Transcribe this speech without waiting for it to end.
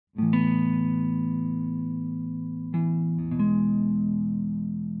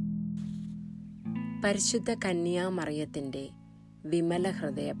പരിശുദ്ധ കന്യാമറിയത്തിൻ്റെ വിമല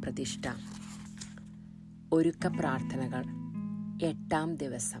ഹൃദയ പ്രതിഷ്ഠ. ഒരുക്ക പ്രാർത്ഥനകൾ. 8-ാം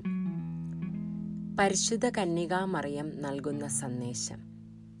ദിവസം. പരിശുദ്ധ കന്യകാമറിയം നൽകുന്ന സന്ദേശം.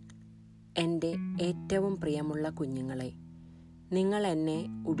 എൻ്റെ ഏറ്റവും പ്രിയമുള്ള കുഞ്ഞുങ്ങളെ, നിങ്ങൾ എന്നെ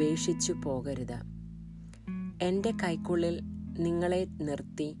ഉപേക്ഷിച്ചു പോകരുത്. എൻ്റെ കൈക്കുള്ളിൽ നിങ്ങളെ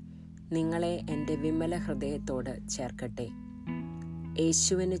നിർത്തി നിങ്ങളെ എൻ്റെ വിമല ഹൃദയത്തോട് ചേർക്കട്ടെ.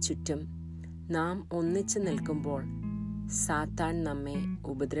 യേശുവിന് ചുറ്റും നാം ഒന്നിച്ചു നിൽക്കുമ്പോൾ സാത്താൻ നമ്മെ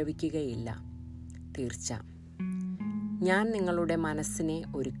ഉപദ്രവിക്കുകയില്ല. തീർച്ച. ഞാൻ നിങ്ങളുടെ മനസ്സിനെ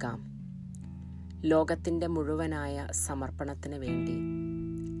ഒരുക്കാം. ലോകത്തിൻ്റെ മുഴുവനായ സമർപ്പണത്തിന് വേണ്ടി.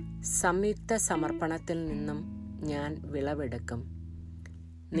 സംയുക്ത സമർപ്പണത്തിൽ നിന്നും ഞാൻ വിളവെടുക്കും.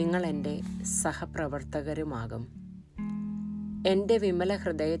 നിങ്ങൾ എൻ്റെ സഹപ്രവർത്തകരുമാകും. എൻ്റെ വിമല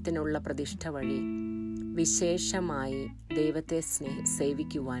ഹൃദയത്തിനുള്ള പ്രതിഷ്ഠ വഴി വിശേഷമായി ദൈവത്തെ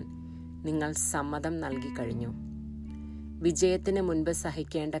സേവിക്കുവാൻ നിങ്ങൾ സമ്മതം നൽകി കഴിഞ്ഞു. വിജയത്തിന് മുൻപ്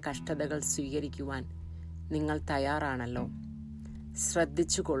സഹിക്കേണ്ട കഷ്ടതകൾ സ്വീകരിക്കുവാൻ നിങ്ങൾ തയ്യാറാണല്ലോ.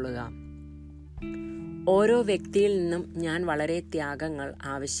 ശ്രദ്ധിച്ചുകൊള്ളുക. ഓരോ വ്യക്തിയിൽ നിന്നും ഞാൻ വളരെ ത്യാഗങ്ങൾ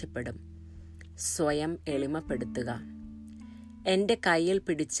ആവശ്യപ്പെടും. സ്വയം എളിമപ്പെടുത്തുക. എൻ്റെ കയ്യിൽ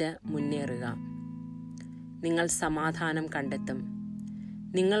പിടിച്ച് മുന്നേറുക. നിങ്ങൾ സമാധാനം കണ്ടെത്തും.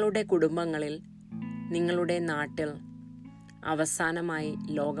 നിങ്ങളുടെ കുടുംബങ്ങളിൽ, നിങ്ങളുടെ നാട്ടിൽ, അവസാനമായി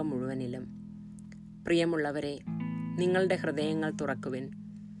ലോകം മുഴുവനിലും. പ്രിയമുള്ളവരെ, നിങ്ങളുടെ ഹൃദയങ്ങൾ തുറക്കുവിൻ.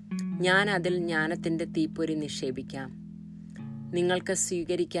 ഞാൻ അതിൽ ജ്ഞാനത്തിൻ്റെ തീപ്പൊരി നിക്ഷേപിക്കാം. നിങ്ങൾക്ക്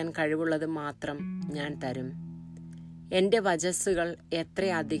സ്വീകരിക്കാൻ കഴിവുള്ളത് മാത്രം ഞാൻ തരും. എൻ്റെ വചസ്സുകൾ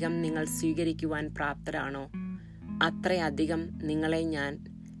എത്രയധികം നിങ്ങൾ സ്വീകരിക്കുവാൻ പ്രാപ്തരാണോ, അത്രയധികം നിങ്ങളെ ഞാൻ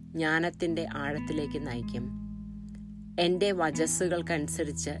ജ്ഞാനത്തിൻ്റെ ആഴത്തിലേക്ക് നയിക്കും. എൻ്റെ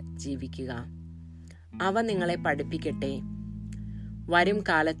വചസ്സുകൾക്കനുസരിച്ച് ജീവിക്കുക. അവ നിങ്ങളെ പഠിപ്പിക്കട്ടെ. വരും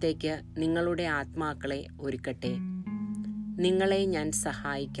കാലത്തേക്ക് നിങ്ങളുടെ ആത്മാക്കളെ ഒരുക്കട്ടെ. നിങ്ങളെ ഞാൻ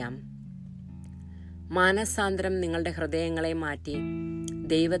സഹായിക്കാം. മാനസാന്തരം നിങ്ങളുടെ ഹൃദയങ്ങളെ മാറ്റി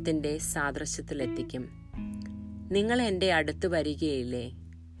ദൈവത്തിൻ്റെ സാദൃശ്യത്തിലെത്തിക്കും. നിങ്ങൾ എൻ്റെ അടുത്ത് വരികയില്ലേ?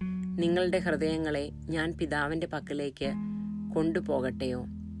 നിങ്ങളുടെ ഹൃദയങ്ങളെ ഞാൻ പിതാവിൻ്റെ പക്കലേക്ക് കൊണ്ടുപോകട്ടെയോ?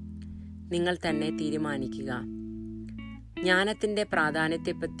 നിങ്ങൾ തന്നെ തീരുമാനിക്കുക. ജ്ഞാനത്തിൻ്റെ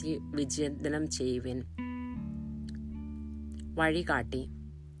പ്രാധാന്യത്തെപ്പറ്റി വിചിന്തനം ചെയ്യുവിൻ. വഴികാട്ടി.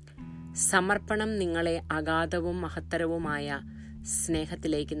 സമർപ്പണം നിങ്ങളെ അഗാധവും മഹത്തരവുമായ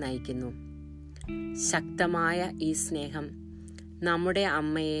സ്നേഹത്തിലേക്ക് നയിക്കുന്നു. ശക്തമായ ഈ സ്നേഹം നമ്മുടെ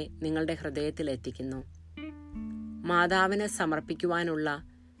അമ്മയെ നിങ്ങളുടെ ഹൃദയത്തിൽ എത്തിക്കുന്നു. മാതാവിനെ സമർപ്പിക്കുവാനുള്ള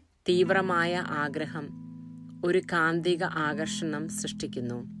തീവ്രമായ ആഗ്രഹം ഒരു കാന്തിക ആകർഷണം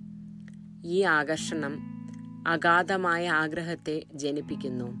സൃഷ്ടിക്കുന്നു. ഈ ആകർഷണം അഗാധമായ ആഗ്രഹത്തെ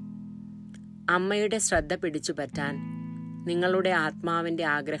ജനിപ്പിക്കുന്നു. അമ്മയുടെ ശ്രദ്ധ പിടിച്ചുപറ്റാൻ നിങ്ങളുടെ ആത്മാവിൻ്റെ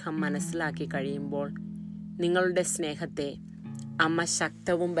ആഗ്രഹം മനസ്സിലാക്കി കഴിയുമ്പോൾ നിങ്ങളുടെ സ്നേഹത്തെ അമ്മ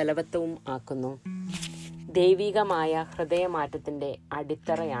ശക്തവും ബലവത്തവും ആക്കുന്നു. ദൈവികമായ ഹൃദയമാറ്റത്തിൻ്റെ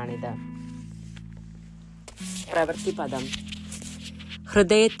അടിത്തറയാണിത്. പ്രവൃത്തിപദം.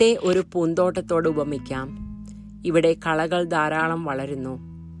 ഹൃദയത്തെ ഒരു പൂന്തോട്ടത്തോട് ഉപമിക്കാം. ഇവിടെ കളകൾ ധാരാളം വളരുന്നു.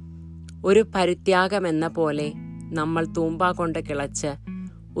 ഒരു പരിത്യാഗമെന്ന പോലെ നമ്മൾ തൂമ്പ കൊണ്ട് കിളച്ച്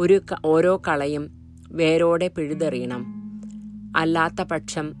ഓരോ കളയും വേരോടെ പിഴുതെറിയണം. അല്ലാത്ത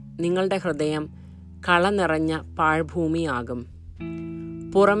പക്ഷം നിങ്ങളുടെ ഹൃദയം കള നിറഞ്ഞ പാഴ്ഭൂമിയാകും.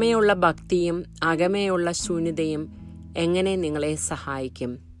 പുറമേയുള്ള ഭക്തിയും അകമേയുള്ള ശൂന്യതയും എങ്ങനെ നിങ്ങളെ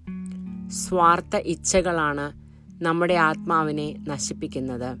സഹായിക്കും? സ്വാർത്ഥ ഇച്ഛകളാണ് നമ്മുടെ ആത്മാവിനെ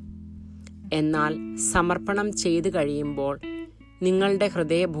നശിപ്പിക്കുന്നത്. എന്നാൽ സമർപ്പണം ചെയ്തു കഴിയുമ്പോൾ നിങ്ങളുടെ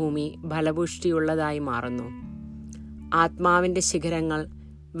ഹൃദയഭൂമി ഫലപുഷ്ടിയുള്ളതായി മാറുന്നു. ആത്മാവിൻ്റെ ശിഖരങ്ങൾ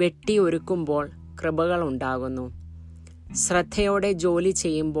വെട്ടിയൊരുക്കുമ്പോൾ കൃപകൾ ഉണ്ടാകുന്നു. ശ്രദ്ധയോടെ ജോലി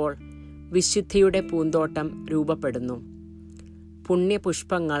ചെയ്യുമ്പോൾ വിശുദ്ധിയുടെ പൂന്തോട്ടം രൂപപ്പെടുന്നു.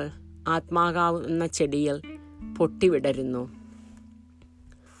 പുണ്യപുഷ്പങ്ങൾ ആത്മാകാവുന്ന ചെടിയിൽ പൊട്ടിവിടരുന്നു.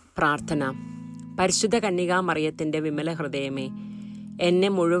 പ്രാർത്ഥന. പരിശുദ്ധ കന്യകാമറിയത്തിൻ്റെ വിമല ഹൃദയമേ, എന്നെ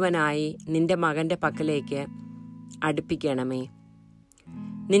മുഴുവനായി നിന്റെ മകൻ്റെ പക്കലേക്ക് അടുപ്പിക്കണമേ.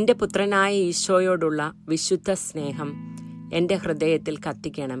 നിന്റെ പുത്രനായ ഈശോയോടുള്ള വിശുദ്ധ സ്നേഹം എൻ്റെ ഹൃദയത്തിൽ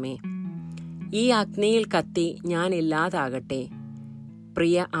കത്തിക്കണമേ. ഈ അഗ്നിയിൽ കത്തി ഞാൻ ഇല്ലാതാകട്ടെ.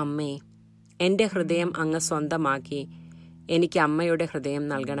 പ്രിയ അമ്മേ, എൻ്റെ ഹൃദയം അങ്ങ് സ്വന്തമാക്കി എനിക്ക് അമ്മയുടെ ഹൃദയം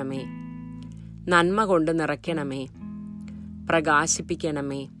നൽകണമേ. നന്മ കൊണ്ട് നിറയ്ക്കണമേ,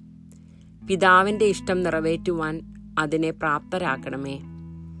 പ്രകാശിപ്പിക്കണമേ. പിതാവിൻ്റെ ഇഷ്ടം നിറവേറ്റുവാൻ അതിനെ പ്രാപ്തരാക്കണമേ.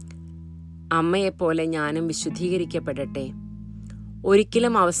 അമ്മയെപ്പോലെ ഞാനും വിശുദ്ധീകരിക്കപ്പെടട്ടെ.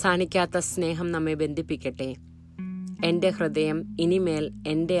 ഒരിക്കലും അവസാനിക്കാത്ത സ്നേഹം നമ്മെ ബന്ധിപ്പിക്കട്ടെ. എൻ്റെ ഹൃദയം ഇനിമേൽ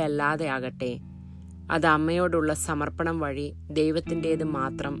എൻ്റെ അല്ലാതെ ആകട്ടെ. അത് അമ്മയോടുള്ള സമർപ്പണം വഴി ദൈവത്തിൻ്റേത്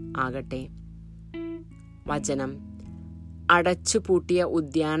മാത്രം ആകട്ടെ. വചനം: അടച്ചുപൂട്ടിയ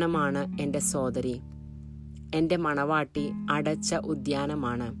ഉദ്യാനമാണ് എൻ്റെ സോദരി, എൻ്റെ മണവാട്ടി അടച്ച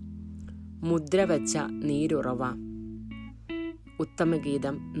ഉദ്യാനമാണ്, മുദ്രവച്ച നീരുറവ.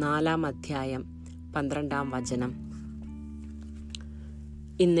 ഉത്തമഗീതം 4-ാം അധ്യായം 12-ാം വചനം.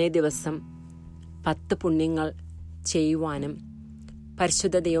 ഇന്നേ ദിവസം 10 പുണ്യങ്ങൾ ചെയ്യുവാനും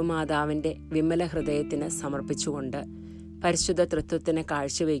പരിശുദ്ധ ദൈവമാതാവിൻ്റെ വിമല ഹൃദയത്തിന് സമർപ്പിച്ചുകൊണ്ട് പരിശുദ്ധ തൃത്വത്തിന്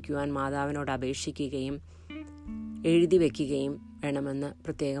കാഴ്ചവെക്കുവാൻ മാതാവിനോട് അപേക്ഷിക്കുകയും എഴുതി വയ്ക്കുകയും വേണമെന്ന്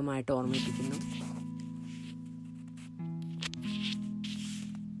പ്രത്യേകമായിട്ട് ഓർമ്മിപ്പിക്കുന്നു.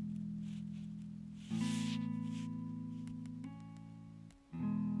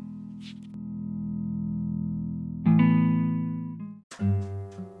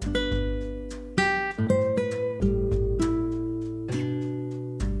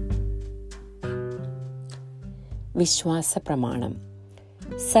 വിശ്വാസ പ്രമാണം.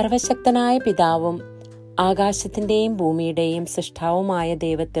 സർവശക്തനായ പിതാവും ആകാശത്തിൻ്റെയും ഭൂമിയുടെയും സൃഷ്ടാവുമായ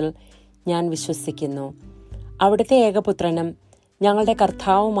ദൈവത്തിൽ ഞാൻ വിശ്വസിക്കുന്നു. അവിടുത്തെ ഏകപുത്രനും ഞങ്ങളുടെ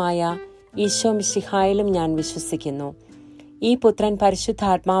കർത്താവുമായ ഈശോ മിശിഹായിലും ഞാൻ വിശ്വസിക്കുന്നു. ഈ പുത്രൻ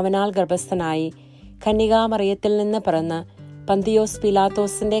പരിശുദ്ധാത്മാവിനാൽ ഗർഭസ്ഥനായി കന്യകാമറിയത്തിൽ നിന്ന് പിറന്ന് പന്തിയോസ്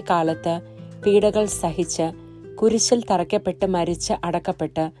പീലാത്തോസിന്റെ കാലത്ത് പീഡകൾ സഹിച്ച് കുരിശിൽ തറയ്ക്കപ്പെട്ട് മരിച്ച്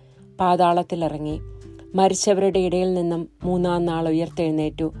അടക്കപ്പെട്ട് പാതാളത്തിലിറങ്ങി. മരിച്ചവരുടെ ഇടയിൽ നിന്നും 3-ാം നാൾ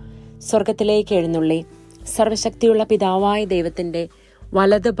ഉയർത്തെഴുന്നേറ്റു. സ്വർഗത്തിലേക്ക് എഴുന്നള്ളി സർവശക്തിയുള്ള പിതാവായ ദൈവത്തിന്റെ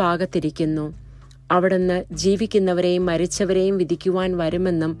വലത് ഭാഗത്തിരിക്കുന്നു. അവിടുന്ന് ജീവിക്കുന്നവരെയും മരിച്ചവരെയും വിധിക്കുവാൻ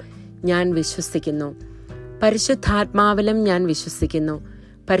വരുമെന്നും ഞാൻ വിശ്വസിക്കുന്നു. പരിശുദ്ധാത്മാവിലും ഞാൻ വിശ്വസിക്കുന്നു.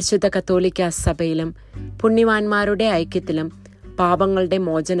 പരിശുദ്ധ കത്തോലിക്ക സഭയിലും പുണ്യവാന്മാരുടെ ഐക്യത്തിലും പാപങ്ങളുടെ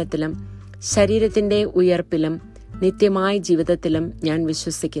മോചനത്തിലും ശരീരത്തിന്റെ ഉയർപ്പിലും നിത്യമായ ജീവിതത്തിലും ഞാൻ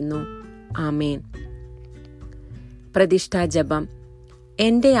വിശ്വസിക്കുന്നു. ആമേൻ. പ്രതിഷ്ഠാ ജപം.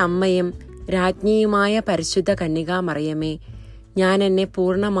 എൻ്റെ അമ്മയും രാജ്ഞിയുമായ പരിശുദ്ധ കന്യകാമറിയമേ, ഞാൻ എന്നെ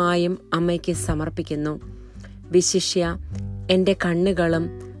പൂർണ്ണമായും അമ്മയ്ക്ക് സമർപ്പിക്കുന്നു. വിശിഷ്യ എൻ്റെ കണ്ണുകളും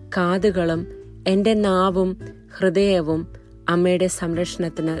കാതുകളും എൻ്റെ നാവും ഹൃദയവും അമ്മയുടെ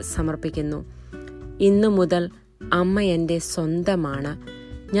സംരക്ഷണത്തിന് സമർപ്പിക്കുന്നു. ഇന്നു മുതൽ അമ്മ എൻ്റെ സ്വന്തമാണ്.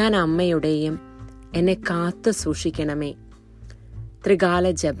 ഞാൻ അമ്മയുടെയും. എന്നെ കാത്തു സൂക്ഷിക്കണമേ.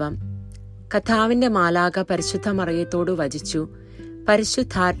 ത്രികാല ജപം. കർത്താവിന്റെ മാലാഖ പരിശുദ്ധ മറിയത്തോട് വചിച്ചു.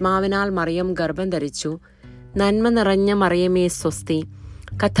 പരിശുദ്ധാത്മാവിനാൽ മറിയം ഗർഭം ധരിച്ചു. നന്മ നിറഞ്ഞ മറിയമേ സ്വസ്തി,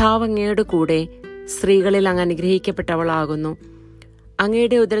 കർത്താവ് അങ്ങയുടെ കൂടെ, സ്ത്രീകളിൽ അങ്ങ് അനുഗ്രഹിക്കപ്പെട്ടവളാകുന്നു.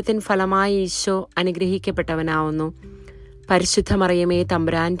 അങ്ങയുടെ ഉദരത്തിൻ ഫലമായി ഈശോ അനുഗ്രഹിക്കപ്പെട്ടവനാവുന്നു. പരിശുദ്ധ മറിയമേ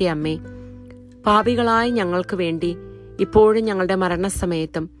തമ്പുരാന്റെ അമ്മേ, പാപികളായ ഞങ്ങൾക്ക് വേണ്ടി ഇപ്പോഴും ഞങ്ങളുടെ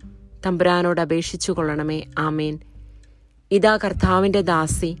മരണസമയത്തും തമ്പുരാനോട് അപേക്ഷിച്ചു കൊള്ളണമേ. ആമേൻ. ഇതാ കർത്താവിന്റെ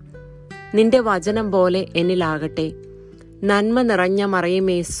ദാസി, നിന്റെ വചനം പോലെ എന്നിലാകട്ടെ. നന്മ നിറഞ്ഞ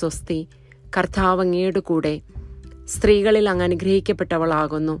മറിയമേ സ്വസ്തി, കർത്താവ് അങ്ങയുടെ കൂടെ, സ്ത്രീകളിൽ അങ്ങ്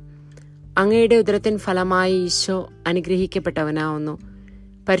അനുഗ്രഹിക്കപ്പെട്ടവളാകുന്നു. അങ്ങയുടെ ഉദരത്തിൻ ഫലമായി ഈശോ അനുഗ്രഹിക്കപ്പെട്ടവനാവുന്നു.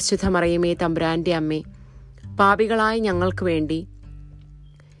 പരിശുദ്ധ മറിയമേ തമ്പുരാന്റെ അമ്മേ, പാപികളായ ഞങ്ങൾക്ക് വേണ്ടി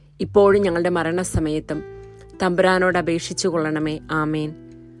ഇപ്പോഴും ഞങ്ങളുടെ മരണസമയത്തും തമ്പുരാനോട് അപേക്ഷിച്ചു കൊള്ളണമേ. ആമേൻ.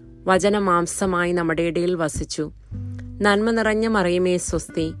 വചനം മാംസമായി നമ്മുടെ ഇടയിൽ വസിച്ചു. നന്മ നിറഞ്ഞ മറിയമേ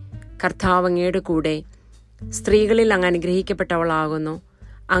സ്വസ്തി, കർത്താവ് അങ്ങയുടെ കൂടെ, സ്ത്രീകളിൽ അങ്ങ് അനുഗ്രഹിക്കപ്പെട്ടവളാകുന്നു.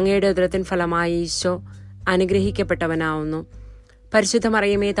 അങ്ങയുടെ ഉദരത്തിൻ ഫലമായി ഈശോ അനുഗ്രഹിക്കപ്പെട്ടവനാവുന്നു. പരിശുദ്ധ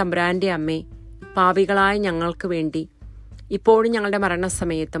മറിയമേ തമ്പുരാന്റെ അമ്മേ, പാപികളായ ഞങ്ങൾക്ക് വേണ്ടി ഇപ്പോഴും ഞങ്ങളുടെ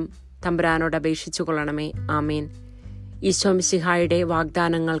മരണസമയത്തും തമ്പുരാനോട് അപേക്ഷിച്ചു കൊള്ളണമേ. ആമേൻ. ഈശോ മിശിഹായുടെ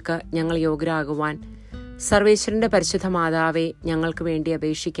വാഗ്ദാനങ്ങൾക്ക് ഞങ്ങൾ യോഗ്യരാകുവാൻ സർവേശ്വരന്റെ പരിശുദ്ധ മാതാവേ, ഞങ്ങൾക്ക് വേണ്ടി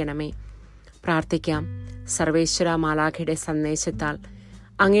അപേക്ഷിക്കണമേ. പ്രാർത്ഥിക്കാം. സർവേശ്വര മാലാഖയുടെ സന്ദേശത്താൽ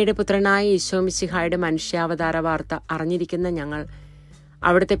അങ്ങയുടെ പുത്രനായ ഈശോ മിശിഹായുടെ മനുഷ്യാവതാര വാർത്ത അറിഞ്ഞിരിക്കുന്ന ഞങ്ങൾ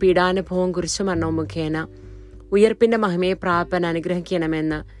അവിടുത്തെ പീഡാനുഭവവും കുരിശുമരണവും മുഖേന ഉയർപ്പിന്റെ മഹിമയെ പ്രാപൻ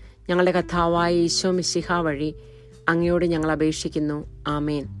അനുഗ്രഹിക്കണമെന്ന് ഞങ്ങളുടെ കർത്താവായ ഈശോ മിശിഹ വഴി അങ്ങയോട് ഞങ്ങൾ അപേക്ഷിക്കുന്നു.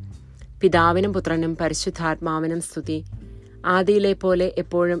 ആമേൻ. പിതാവിനും പുത്രനും പരിശുദ്ധാത്മാവിനും സ്തുതി, ആദിയിലെ പോലെ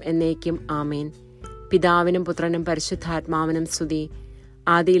എപ്പോഴും എന്നേക്കും. ആമേൻ. പിതാവിനും പുത്രനും പരിശുദ്ധാത്മാവിനും സ്തുതി,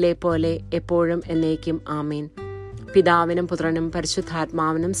 ആദിയിലെ പോലെ എപ്പോഴും എന്നേക്കും. ആമേൻ. പിതാവിനും പുത്രനും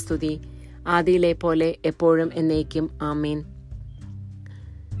പരിശുദ്ധാത്മാവിനും സ്തുതി, ആദിയിലെ പോലെ എപ്പോഴും എന്നേക്കും. ആമേൻ.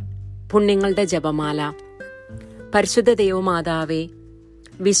 പുണ്യങ്ങളുടെ ജപമാല. പരിശുദ്ധ ദൈവമാതാവേ,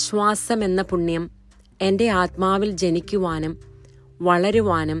 വിശ്വാസം എന്ന പുണ്യം എൻ്റെ ആത്മാവിൽ ജനിക്കുവാനും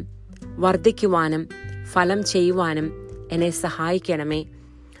വളരുവാനും വർദ്ധിക്കുവാനും ഫലം ചെയ്യുവാനും എന്നെ സഹായിക്കണമേ.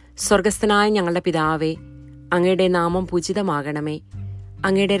 സ്വർഗസ്ഥനായ ഞങ്ങളുടെ പിതാവേ, അങ്ങയുടെ നാമം പൂജിതമാകണമേ.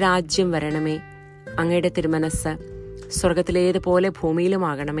 അങ്ങയുടെ രാജ്യം വരണമേ. അങ്ങയുടെ തിരുമനസ് സ്വർഗത്തിലേതുപോലെ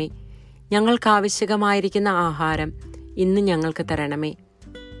ഭൂമിയിലുമാകണമേ. ഞങ്ങൾക്ക് ആവശ്യകമായിരിക്കുന്ന ആഹാരം ഇന്ന് ഞങ്ങൾക്ക് തരണമേ.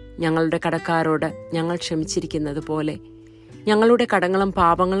 ഞങ്ങളുടെ കടക്കാരോട് ഞങ്ങൾ ക്ഷമിച്ചിരിക്കുന്നത് പോലെ ഞങ്ങളുടെ കടങ്ങളും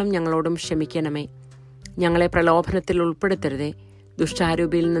പാപങ്ങളും ഞങ്ങളോടും ക്ഷമിക്കണമേ. ഞങ്ങളെ പ്രലോഭനത്തിൽ ഉൾപ്പെടുത്തരുതേ,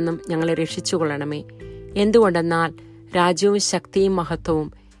 ദുഷ്ടാരൂപിയിൽ നിന്നും ഞങ്ങളെ രക്ഷിച്ചുകൊള്ളണമേ. എന്തുകൊണ്ടെന്നാൽ രാജ്യവും ശക്തിയും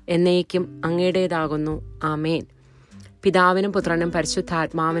മഹത്വവും എന്നേക്കും അങ്ങയുടേതാകുന്നു. ആമേൻ. പിതാവിനും പുത്രനും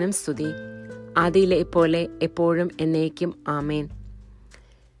പരിശുദ്ധാത്മാവിനും സ്തുതി, ആദിയിലെ പോലെ എപ്പോഴും എന്നേക്കും. ആമേൻ.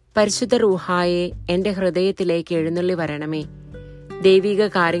 പരിശുദ്ധ റൂഹായെ എന്റെ ഹൃദയത്തിലേക്ക് എഴുന്നള്ളി വരണമേ. ദൈവിക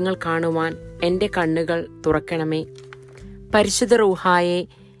കാര്യങ്ങൾ കാണുവാൻ എന്റെ കണ്ണുകൾ തുറക്കണമേ. പരിശുദ്ധ റൂഹായെ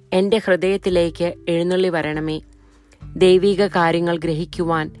എന്റെ ഹൃദയത്തിലേക്ക് എഴുന്നള്ളി വരണമേ. ദൈവിക കാര്യങ്ങൾ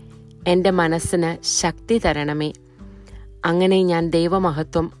ഗ്രഹിക്കുവാൻ എന്റെ മനസ്സിന് ശക്തി തരണമേ. അങ്ങനെ ഞാൻ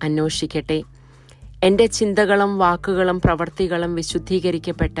ദൈവമഹത്വം അന്വേഷിക്കട്ടെ. എന്റെ ചിന്തകളും വാക്കുകളും പ്രവൃത്തികളും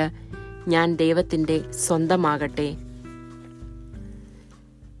വിശുദ്ധീകരിക്കപ്പെട്ട് ഞാൻ ദൈവത്തിന്റെ സ്വന്തമാകട്ടെ.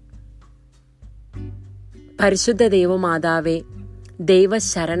 പരിശുദ്ധ ദൈവമാതാവേ,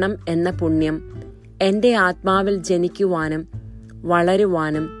 ദൈവശരണം എന്ന പുണ്യം എന്റെ ആത്മാവിൽ ജനിക്കുവാനും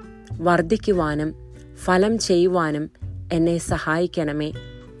വളരുവാനും വർദ്ധിക്കുവാനും ഫലം ചെയ്യുവാനും എന്നെ സഹായിക്കണമേ.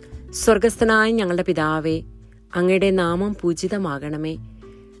 സ്വർഗസ്ഥനായ ഞങ്ങളുടെ പിതാവേ, അങ്ങയുടെ നാമം പൂജിതമാകണമേ.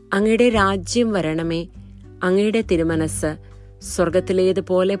 അങ്ങയുടെ രാജ്യം വരണമേ. അങ്ങയുടെ തിരുമനസ്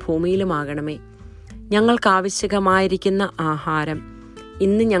സ്വർഗത്തിലേതുപോലെ ഭൂമിയിലുമാകണമേ. ഞങ്ങൾക്കാവശ്യമായിരിക്കുന്ന ആഹാരം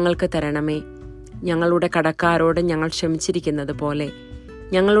ഇന്ന് ഞങ്ങൾക്ക് തരണമേ. ഞങ്ങളുടെ കടക്കാരോട് ഞങ്ങൾ ക്ഷമിച്ചിരിക്കുന്നത് പോലെ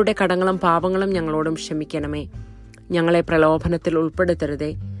ഞങ്ങളുടെ കടങ്ങളും പാപങ്ങളും ഞങ്ങളോടും ക്ഷമിക്കണമേ. ഞങ്ങളെ പ്രലോഭനത്തിൽ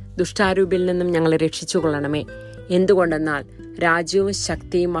ഉൾപ്പെടുത്തരുതേ, ദുഷ്ടാരൂപിയിൽ നിന്നും ഞങ്ങളെ രക്ഷിച്ചുകൊള്ളണമേ. എന്തുകൊണ്ടെന്നാൽ രാജ്യവും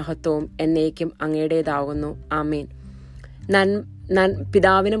ശക്തിയും മഹത്വവും എന്നേക്കും അങ്ങയുടേതാകുന്നു. ആമേൻ.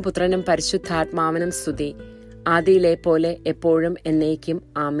 പിതാവിനും പുത്രനും പരിശുദ്ധാത്മാവിനും സ്തുതി, ആദിയിലെ പോലെ എപ്പോഴും എന്നേക്കും.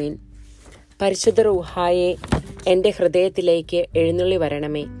 ആമേൻ. പരിശുദ്ധ റൂഹായെ എന്റെ ഹൃദയത്തിലേക്ക് എഴുന്നള്ളി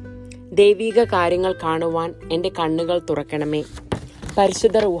വരണമേ. ദൈവിക കാര്യങ്ങൾ കാണുവാൻ എന്റെ കണ്ണുകൾ തുറക്കണമേ.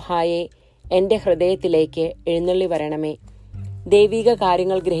 പരിശുദ്ധ റൂഹായെ എന്റെ ഹൃദയത്തിലേക്ക് എഴുന്നള്ളി വരണമേ. ദൈവിക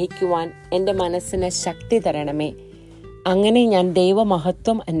കാര്യങ്ങൾ ഗ്രഹിക്കുവാൻ എന്റെ മനസ്സിന് ശക്തി തരണമേ. അങ്ങനെ ഞാൻ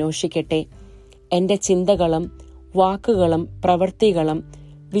ദൈവമഹത്വം അന്വേഷിക്കട്ടെ. എന്റെ ചിന്തകളും വാക്കുകളും പ്രവൃത്തികളും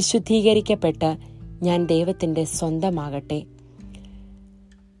വിശുദ്ധീകരിക്കപ്പെട്ട് ഞാൻ ദൈവത്തിന്റെ സ്വന്തമാകട്ടെ.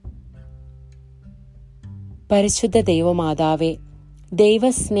 പരിശുദ്ധ ദൈവമാതാവേ,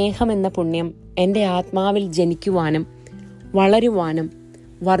 ദൈവസ്നേഹമെന്ന പുണ്യം എന്റെ ആത്മാവിൽ ജനിക്കുവാനും വളരുവാനും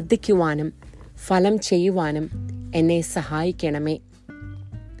വർദ്ധിക്കുവാനും ഫലം ചെയ്യുവാനും എന്നെ സഹായിക്കണമേ.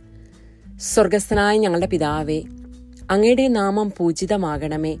 സ്വർഗസ്ഥനായ ഞങ്ങളുടെ പിതാവേ, അങ്ങയുടെ നാമം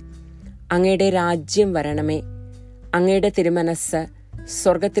പൂജിതമാകണമേ. അങ്ങയുടെ രാജ്യം വരണമേ. അങ്ങയുടെ തിരുമനസ്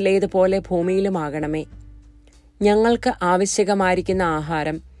സ്വർഗത്തിലേതുപോലെ ഭൂമിയിലുമാകണമേ. ഞങ്ങൾക്ക് ആവശ്യമായിരിക്കുന്ന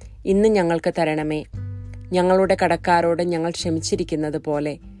ആഹാരം ഇന്ന് ഞങ്ങൾക്ക് തരണമേ. ഞങ്ങളുടെ കടക്കാരോട് ഞങ്ങൾ ക്ഷമിച്ചിരിക്കുന്നത്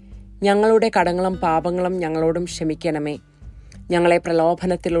പോലെ ഞങ്ങളുടെ കടങ്ങളും പാപങ്ങളും ഞങ്ങളോടും ക്ഷമിക്കണമേ. ഞങ്ങളെ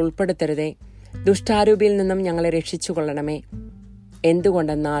പ്രലോഭനത്തിൽ ഉൾപ്പെടുത്തരുതേ, ദുഷ്ടാരൂപിയിൽ നിന്നും ഞങ്ങളെ രക്ഷിച്ചുകൊള്ളണമേ.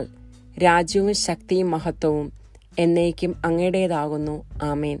 എന്തുകൊണ്ടെന്നാൽ രാജ്യവും ശക്തിയും മഹത്വവും എന്നേക്കും അങ്ങയുടേതാകുന്നു.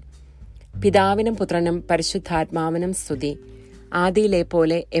 ആമേൻ. പിതാവിനും പുത്രനും പരിശുദ്ധാത്മാവിനും സ്തുതി, ആദിയിലെ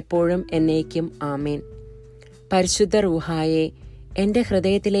പോലെ എപ്പോഴും എന്നേക്കും. ആമേൻ. പരിശുദ്ധ റൂഹായെ എന്റെ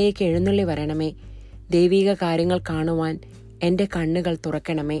ഹൃദയത്തിലേക്ക് എഴുന്നള്ളി വരണമേ. ദൈവിക കാര്യങ്ങൾ കാണുവാൻ എന്റെ കണ്ണുകൾ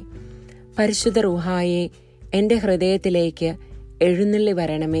തുറക്കണമേ. പരിശുദ്ധ റൂഹായെ എന്റെ ഹൃദയത്തിലേക്ക് എഴുന്നള്ളി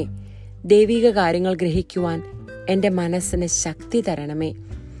വരണമേ. ദൈവിക കാര്യങ്ങൾ ഗ്രഹിക്കുവാൻ എന്റെ മനസ്സിന് ശക്തി തരണമേ.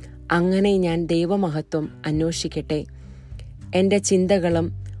 അങ്ങനെ ഞാൻ ദൈവമഹത്വം അന്വേഷിക്കട്ടെ. എന്റെ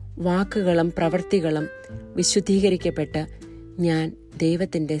ചിന്തകളും വാക്കുകളും പ്രവൃത്തികളും വിശുദ്ധീകരിക്കപ്പെട്ട് ഞാൻ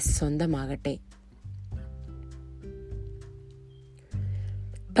ദൈവത്തിന്റെ സ്വന്തമാകട്ടെ.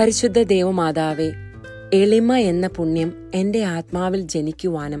 പരിശുദ്ധ ദൈവമാതാവേ, എളിമ എന്ന പുണ്യം എന്റെ ആത്മാവിൽ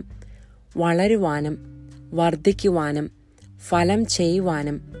ജനിക്കുവാനും വളരുവാനും വർദ്ധിക്കുവാനും ഫലം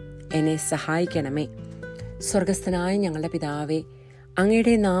ചെയ്യുവാനും എന്നെ സഹായിക്കണമേ. സ്വർഗസ്ഥനായ ഞങ്ങളുടെ പിതാവേ,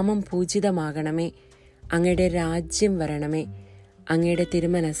 അങ്ങയുടെ നാമം പൂജിതമാകണമേ. അങ്ങയുടെ രാജ്യം വരണമേ. അങ്ങയുടെ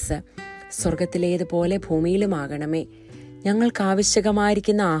തിരുമനസ് സ്വർഗത്തിലേതുപോലെ ഭൂമിയിലുമാകണമേ.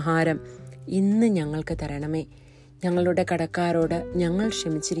 ഞങ്ങൾക്കാവശ്യമായിരിക്കുന്ന ആഹാരം ഇന്ന് ഞങ്ങൾക്ക് തരണമേ. ഞങ്ങളുടെ കടക്കാരോട് ഞങ്ങൾ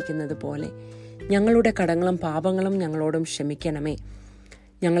ക്ഷമിച്ചിരിക്കുന്നത് പോലെ ഞങ്ങളുടെ കടങ്ങളും പാപങ്ങളും ഞങ്ങളോടും ക്ഷമിക്കണമേ.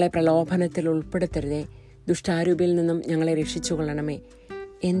 ഞങ്ങളെ പ്രലോഭനത്തിൽ ഉൾപ്പെടുത്തരുതേ, ദുഷ്ടാരൂപിയിൽ നിന്നും ഞങ്ങളെ രക്ഷിച്ചുകൊള്ളണമേ.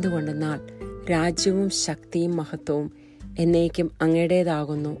 എന്തുകൊണ്ടെന്നാൽ രാജ്യവും ശക്തിയും മഹത്വവും എന്നേക്കും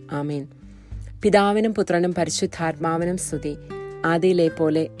അങ്ങയുടേതാകുന്നു. ആമേൻ. പിതാവിനും പുത്രനും പരിശുദ്ധാത്മാവിനും സ്തുതി, ആദിയിലെ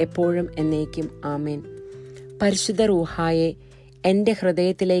പോലെ എപ്പോഴും എന്നേക്കും. ആമേൻ. പരിശുദ്ധ റൂഹായെ എന്റെ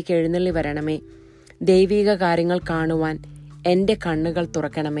ഹൃദയത്തിലേക്ക് എഴുന്നള്ളി വരണമേ. ദൈവിക കാര്യങ്ങൾ കാണുവാൻ എന്റെ കണ്ണുകൾ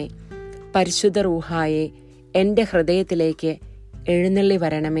തുറക്കണമേ. പരിശുദ്ധ റൂഹായെ എന്റെ ഹൃദയത്തിലേക്ക് എഴുന്നള്ളി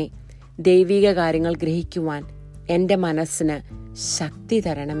വരണമേ. ദൈവിക കാര്യങ്ങൾ ഗ്രഹിക്കുവാൻ എൻ്റെ മനസ്സിന് ശക്തി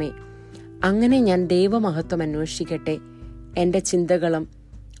തരണമേ. അങ്ങനെ ഞാൻ ദൈവമഹത്വം അന്വേഷിക്കട്ടെ. എൻ്റെ ചിന്തകളും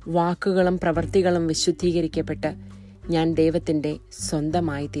വാക്കുകളും പ്രവൃത്തികളും വിശുദ്ധീകരിക്കപ്പെട്ട് ഞാൻ ദൈവത്തിൻ്റെ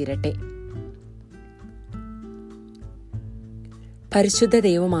സ്വന്തമായി തീരട്ടെ. പരിശുദ്ധ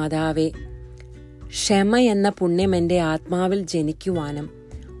ദൈവമാതാവേ, ക്ഷമ എന്ന പുണ്യം എൻ്റെ ആത്മാവിൽ ജനിക്കുവാനും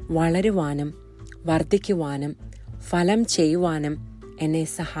വളരുവാനും വർദ്ധിക്കുവാനും ഫലം ചെയ്യുവാനും എന്നെ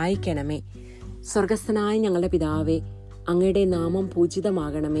സഹായിക്കണമേ. സ്വർഗസ്ഥനായ ഞങ്ങളുടെ പിതാവേ, അങ്ങയുടെ നാമം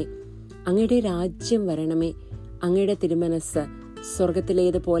പൂജിതമാകണമേ. അങ്ങയുടെ രാജ്യം വരണമേ. അങ്ങയുടെ തിരുമനസ്സ്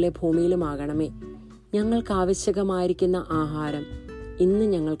സ്വർഗത്തിലേതുപോലെ ഭൂമിയിലുമാകണമേ. ഞങ്ങൾക്ക് ആവശ്യകമായിരിക്കുന്ന ആഹാരം ഇന്ന്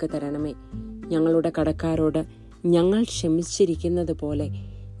ഞങ്ങൾക്ക് തരണമേ. ഞങ്ങളുടെ കടക്കാരോട് ഞങ്ങൾ ക്ഷമിച്ചിരിക്കുന്നത് പോലെ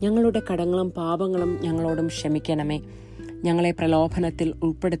ഞങ്ങളുടെ കടങ്ങളും പാപങ്ങളും ഞങ്ങളോടും ക്ഷമിക്കണമേ. ഞങ്ങളെ പ്രലോഭനത്തിൽ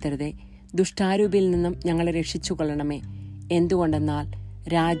ഉൾപ്പെടുത്തരുതേ. ദുഷ്ടാരൂപിയിൽ നിന്നും ഞങ്ങളെ രക്ഷിച്ചുകൊള്ളണമേ. എന്തുകൊണ്ടെന്നാൽ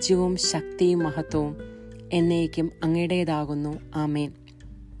രാജ്യവും ശക്തിയും മഹത്വവും എന്നേക്കും അങ്ങയുടേതാകുന്നു. ആമേൻ.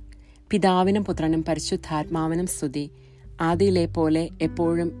 പിതാവിനും പുത്രനും പരിശുദ്ധാത്മാവിനും സ്തുതി, ആദിയിലെ പോലെ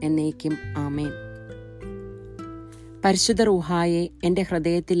എപ്പോഴും എന്നേക്കും. ആമേൻ. പരിശുദ്ധ റൂഹായെ എൻ്റെ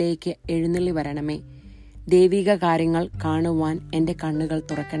ഹൃദയത്തിലേക്ക് എഴുന്നള്ളി വരണമേ. ദൈവിക കാര്യങ്ങൾ കാണുവാൻ എൻ്റെ കണ്ണുകൾ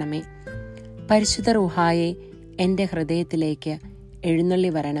തുറക്കണമേ. പരിശുദ്ധ റൂഹായെ എൻ്റെ ഹൃദയത്തിലേക്ക് എഴുന്നള്ളി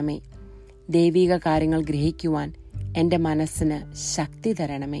വരണമേ. ദൈവിക കാര്യങ്ങൾ ഗ്രഹിക്കുവാൻ എൻ്റെ മനസ്സിന് ശക്തി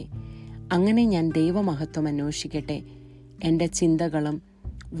തരണമേ. അങ്ങനെ ഞാൻ ദൈവമഹത്വം അന്വേഷിക്കട്ടെ. എൻ്റെ ചിന്തകളും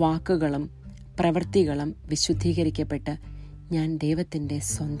വാക്കുകളും പ്രവൃത്തികളും വിശുദ്ധീകരിക്കപ്പെട്ട് ഞാൻ ദൈവത്തിൻ്റെ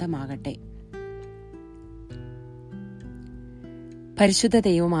സ്വന്തമാകട്ടെ. പരിശുദ്ധ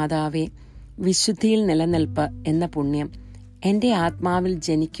ദൈവമാതാവേ, വിശുദ്ധിയിൽ നിലനിൽപ്പ് എന്ന പുണ്യം എൻ്റെ ആത്മാവിൽ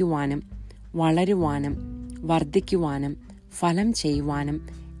ജനിക്കുവാനും വളരുവാനും വർദ്ധിക്കുവാനും ഫലം ചെയ്യുവാനും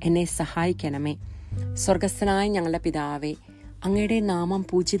എന്നെ സഹായിക്കണമേ. സ്വർഗസ്ഥനായ ഞങ്ങളുടെ പിതാവേ, അങ്ങയുടെ നാമം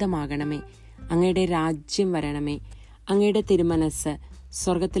പൂജിതമാകണമേ. അങ്ങയുടെ രാജ്യം വരണമേ. അങ്ങയുടെ തിരുമനസ്സ്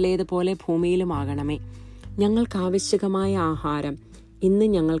സ്വർഗത്തിലേതുപോലെ ഭൂമിയിലുമാകണമേ. ഞങ്ങൾക്ക് ആവശ്യകമായ ആഹാരം ഇന്ന്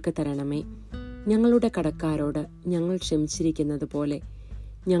ഞങ്ങൾക്ക് തരണമേ. ഞങ്ങളുടെ കടക്കാരോട് ഞങ്ങൾ ക്ഷമിച്ചിരിക്കുന്നത് പോലെ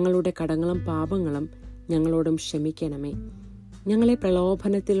ഞങ്ങളുടെ കടങ്ങളും പാപങ്ങളും ഞങ്ങളോടും ക്ഷമിക്കണമേ. ഞങ്ങളെ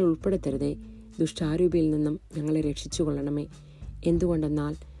പ്രലോഭനത്തിൽ ഉൾപ്പെടുത്തരുതേ. ദുഷ്ടാരൂപിയിൽ നിന്നും ഞങ്ങളെ രക്ഷിച്ചുകൊള്ളണമേ.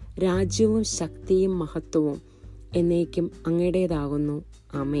 എന്തുകൊണ്ടെന്നാൽ രാജ്യവും ശക്തിയും മഹത്വവും എന്നേക്കും അങ്ങയുടേതാകുന്നു.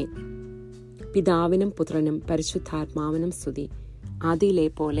 ആമേൻ. പിതാവിനും പുത്രനും പരിശുദ്ധാത്മാവിനും സ്തുതി, ആദിയിലെ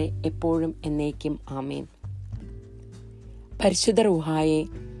പോലെ എപ്പോഴും എന്നേക്കും. ആമേൻ. പരിശുദ്ധ റൂഹായെ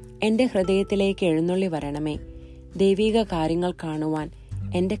എൻ്റെ ഹൃദയത്തിലേക്ക് എഴുന്നള്ളി വരണമേ. ദൈവിക കാര്യങ്ങൾ കാണുവാൻ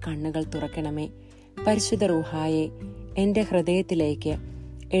എൻ്റെ കണ്ണുകൾ തുറക്കണമേ. പരിശുദ്ധ റൂഹായെ എൻ്റെ ഹൃദയത്തിലേക്ക്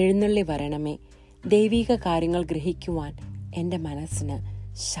എഴുന്നള്ളി വരണമേ. ദൈവിക കാര്യങ്ങൾ ഗ്രഹിക്കുവാൻ എൻ്റെ മനസ്സിന്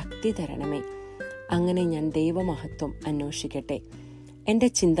ശക്തി തരണമേ. അങ്ങനെ ഞാൻ ദൈവമഹത്വം അന്വേഷിക്കട്ടെ. എൻ്റെ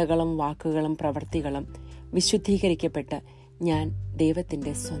ചിന്തകളും വാക്കുകളും പ്രവൃത്തികളും വിശുദ്ധീകരിക്കപ്പെട്ട് ഞാൻ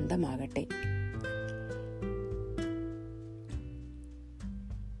ദൈവത്തിൻ്റെ സ്വന്തമാകട്ടെ.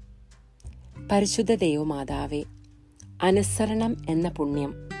 പരിശുദ്ധ ദൈവമാതാവേ, അനുസരണം എന്ന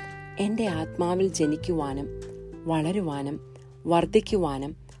പുണ്യം എൻ്റെ ആത്മാവിൽ ജനിക്കുവാനും വളരുവാനും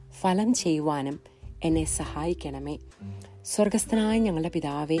വർദ്ധിക്കുവാനും ഫലം ചെയ്യുവാനും എന്നെ സഹായിക്കണമേ. സ്വർഗസ്ഥനായ ഞങ്ങളുടെ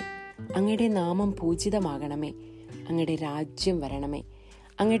പിതാവേ, അങ്ങയുടെ നാമം പൂജിതമാകണമേ. അങ്ങയുടെ രാജ്യം വരണമേ.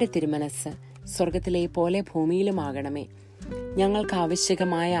 അങ്ങയുടെ തിരുമനസ്സ് സ്വർഗത്തിലെ പോലെ ഭൂമിയിലുമാകണമേ. ഞങ്ങൾക്ക്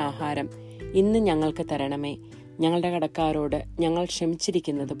ആവശ്യകമായ ആഹാരം ഇന്ന് ഞങ്ങൾക്ക് തരണമേ. ഞങ്ങളുടെ കടക്കാരോട് ഞങ്ങൾ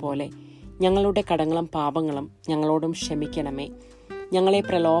ക്ഷമിച്ചിരിക്കുന്നത് പോലെ ഞങ്ങളുടെ കടങ്ങളും പാപങ്ങളും ഞങ്ങളോടും ക്ഷമിക്കണമേ. ഞങ്ങളെ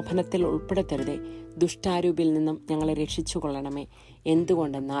പ്രലോഭനത്തിൽ ഉൾപ്പെടുത്തരുതേ. ദുഷ്ടാരൂപിയിൽ നിന്നും ഞങ്ങളെ രക്ഷിച്ചുകൊള്ളണമേ.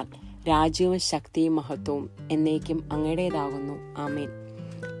 എന്തുകൊണ്ടെന്നാൽ രാജ്യവും ശക്തിയും മഹത്വവും എന്നേക്കും അങ്ങയുടേതാകുന്നു. ആമേൻ.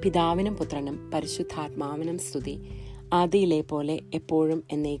 പിതാവിനും പുത്രനും പരിശുദ്ധാത്മാവിനും സ്തുതി, ആദിയിലെ പോലെ എപ്പോഴും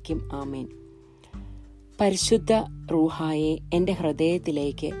എന്നേക്കും. ആമേൻ. പരിശുദ്ധ റൂഹായെ എൻ്റെ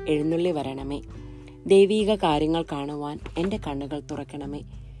ഹൃദയത്തിലേക്ക് എഴുന്നള്ളി വരണമേ. ദൈവിക കാര്യങ്ങൾ കാണുവാൻ എൻ്റെ കണ്ണുകൾ തുറക്കണമേ.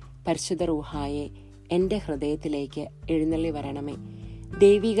 പരിശുദ്ധ റൂഹായെ എൻ്റെ ഹൃദയത്തിലേക്ക് എഴുന്നള്ളി വരണമേ.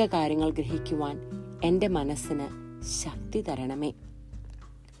 ദൈവിക കാര്യങ്ങൾ ഗ്രഹിക്കുവാൻ എൻ്റെ മനസ്സിന് ശക്തി തരണമേ.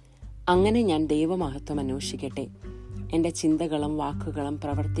 അങ്ങനെ ഞാൻ ദൈവമഹത്വം അന്വേഷിക്കട്ടെ. എൻ്റെ ചിന്തകളും വാക്കുകളും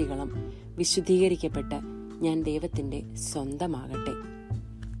പ്രവൃത്തികളും വിശുദ്ധീകരിക്കപ്പെട്ട് ഞാൻ ദൈവത്തിൻ്റെ സ്വന്തമാകട്ടെ.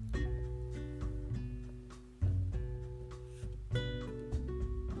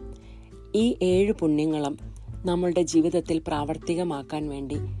 ഈ 7 പുണ്യങ്ങളും നമ്മളുടെ ജീവിതത്തിൽ പ്രാവർത്തികമാക്കാൻ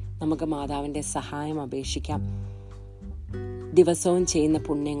വേണ്ടി നമുക്ക് മാതാവിൻ്റെ സഹായം അപേക്ഷിക്കാം. ദിവസവും ചെയ്യുന്ന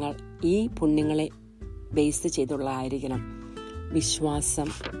പുണ്യങ്ങൾ ഈ പുണ്യങ്ങളെ ബേസ് ചെയ്തുള്ളതായിരിക്കണം. വിശ്വാസം,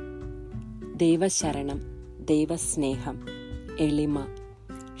 ദൈവശരണം, ദൈവസ്നേഹം, എളിമ,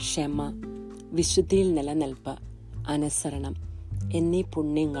 ക്ഷമ, വിശുദ്ധിയിൽ നിലനിൽപ്പ്, അനുസരണം എന്നീ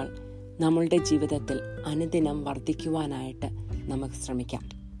പുണ്യങ്ങൾ നമ്മളുടെ ജീവിതത്തിൽ അനുദിനം വർദ്ധിക്കുവാനായിട്ട് നമുക്ക് ശ്രമിക്കാം.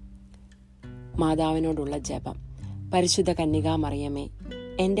 മാതാവിനോടുള്ള ജപം. പരിശുദ്ധ കന്യകാമറിയമേ,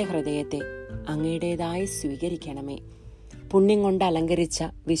 എൻ്റെ ഹൃദയത്തെ അങ്ങയുടേതായി സ്വീകരിക്കണമേ. പുണ്യം കൊണ്ട് അലങ്കരിച്ച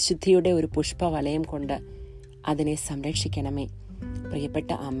വിശുദ്ധിയുടെ ഒരു പുഷ്പവലയം കൊണ്ട് അതിനെ സംരക്ഷിക്കണമേ.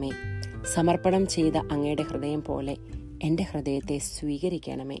 പ്രിയപ്പെട്ട അമ്മേ, സമർപ്പണം ചെയ്ത അങ്ങയുടെ ഹൃദയം പോലെ എൻ്റെ ഹൃദയത്തെ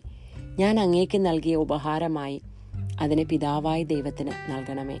സ്വീകരിക്കണമേ. ഞാൻ അങ്ങേക്ക് നൽകിയ ഉപഹാരമായി അതിനെ പിതാവായ ദൈവത്തിന്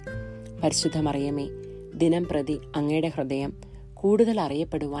നൽകണമേ. പരിശുദ്ധ മറിയമേ, ദിനം പ്രതി അങ്ങയുടെ ഹൃദയം കൂടുതൽ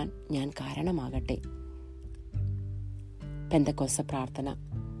അറിയപ്പെടുവാൻ ഞാൻ കാരണമാകട്ടെ. പെന്തക്കോസ്ത പ്രാർത്ഥന.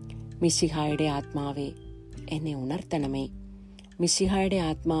 മിശിഹായുടെ ആത്മാവേ, എന്നെ ഉണർത്തണമേ. മിശിഹായുടെ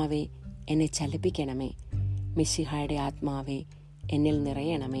ആത്മാവേ, എന്നെ ചലിപ്പിക്കണമേ. മിശിഹായുടെ ആത്മാവേ, എന്നിൽ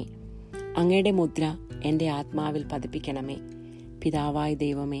നിറയണമേ. അങ്ങയുടെ മുദ്ര എൻ്റെ ആത്മാവിൽ പതിപ്പിക്കണമേ. പിതാവായ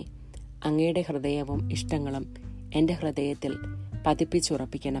ദൈവമേ, അങ്ങയുടെ ഹൃദയവും ഇഷ്ടങ്ങളും എൻ്റെ ഹൃദയത്തിൽ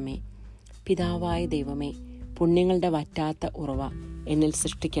പതിപ്പിച്ചുറപ്പിക്കണമേ. പിതാവായ ദൈവമേ, പുണ്യങ്ങളുടെ വറ്റാത്ത ഉറവ എന്നിൽ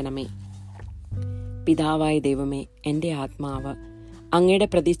സൃഷ്ടിക്കണമേ. പിതാവായ ദൈവമേ, എൻ്റെ ആത്മാവ് അങ്ങയുടെ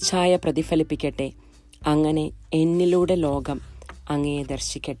പ്രതിച്ഛായ പ്രതിഫലിപ്പിക്കട്ടെ. അങ്ങനെ എന്നിലൂടെ ലോകം അങ്ങയെ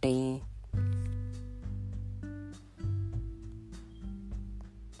ദർശിക്കട്ടെ.